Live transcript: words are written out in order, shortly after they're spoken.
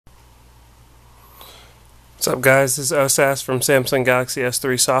What's up guys, this is OSAS from Samsung Galaxy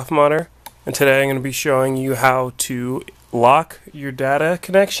S3 softModder, and today I'm going to be showing you how to lock your data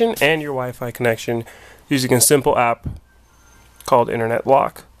connection and your Wi-Fi connection using a simple app called Internet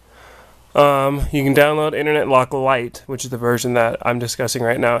Lock. You can download Internet Lock Lite, which is the version that I'm discussing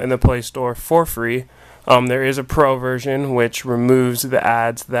right now, in the Play Store for free. There is a Pro version which removes the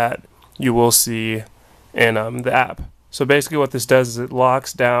ads that you will see in the app. So basically what this does is it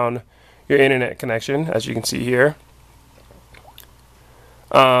locks down your internet connection, as you can see here,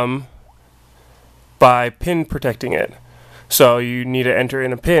 by PIN protecting it. So you need to enter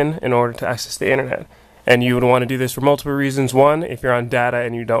in a PIN in order to access the internet. And you would want to do this for multiple reasons. One, if you're on data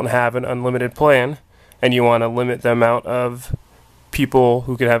and you don't have an unlimited plan and you want to limit the amount of people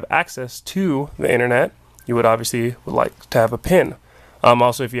who can have access to the internet, you would obviously like to have a PIN.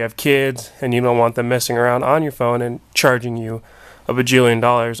 Also, if you have kids and you don't want them messing around on your phone and charging you a bajillion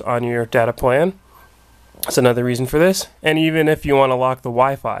dollars on your data plan, that's another reason for this. And even if you want to lock the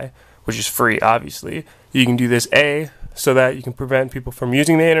Wi-Fi, which is free obviously, you can do this so that you can prevent people from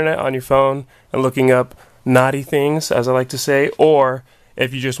using the internet on your phone and looking up naughty things, as I like to say, or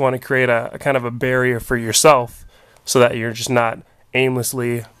if you just want to create a kind of a barrier for yourself so that you're just not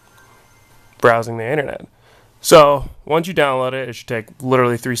aimlessly browsing the internet. So once you download it, it should take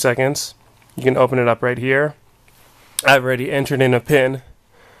literally 3 seconds. You can open it up right here. I've already entered in a PIN.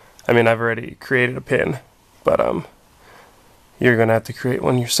 I've already created a PIN, but you're gonna have to create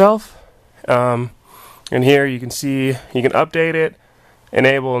one yourself. And here you can see you can update it,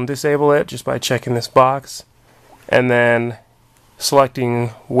 enable and disable it just by checking this box, and then selecting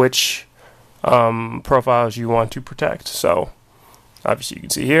which profiles you want to protect. So obviously you can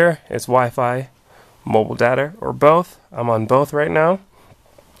see here it's Wi-Fi, mobile data, or both. I'm on both right now,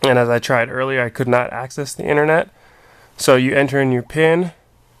 and as I tried earlier, I could not access the internet. So you enter in your PIN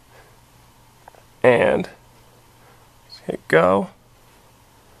and hit go,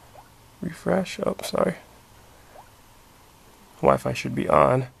 refresh. Oh, sorry, Wi-Fi should be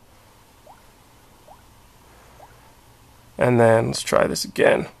on. And then let's try this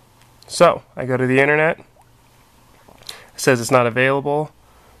again. So I go to the internet, it says it's not available.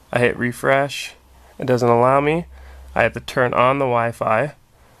 I hit refresh, it doesn't allow me. I have to turn on the Wi-Fi.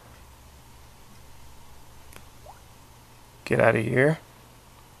 Get out of here.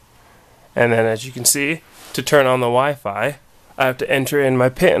 And then as you can see, to turn on the Wi-Fi, I have to enter in my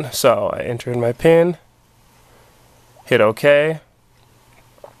PIN. So I enter in my PIN, hit OK,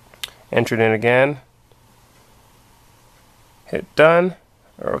 enter it in again, hit done,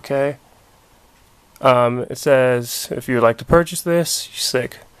 or OK. It says if you would like to purchase this, you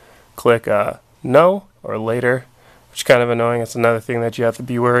click no or later, which is kind of annoying. It's another thing that you have to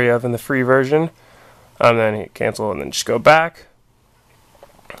be wary of in the free version. Then hit cancel and then just go back,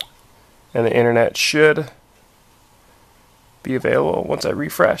 and the internet should be available once I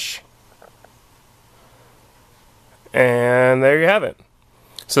refresh. And there you have it.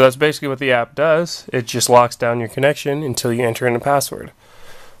 So that's basically what the app does. It just locks down your connection until you enter in a password.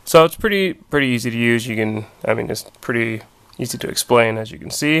 So it's pretty easy to use. You can, it's pretty easy to explain, as you can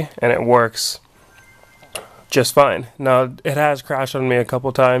see, and it works just fine. Now it has crashed on me a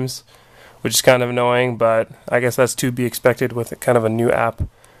couple times, which is kind of annoying, but I guess that's to be expected with kind of a new app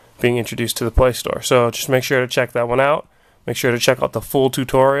being introduced to the Play Store. So just make sure to check that one out. Make sure to check out the full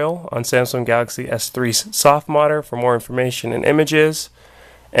tutorial on Samsung Galaxy S3 softModder for more information and images.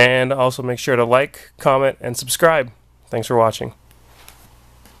 And also make sure to like, comment, and subscribe. Thanks for watching.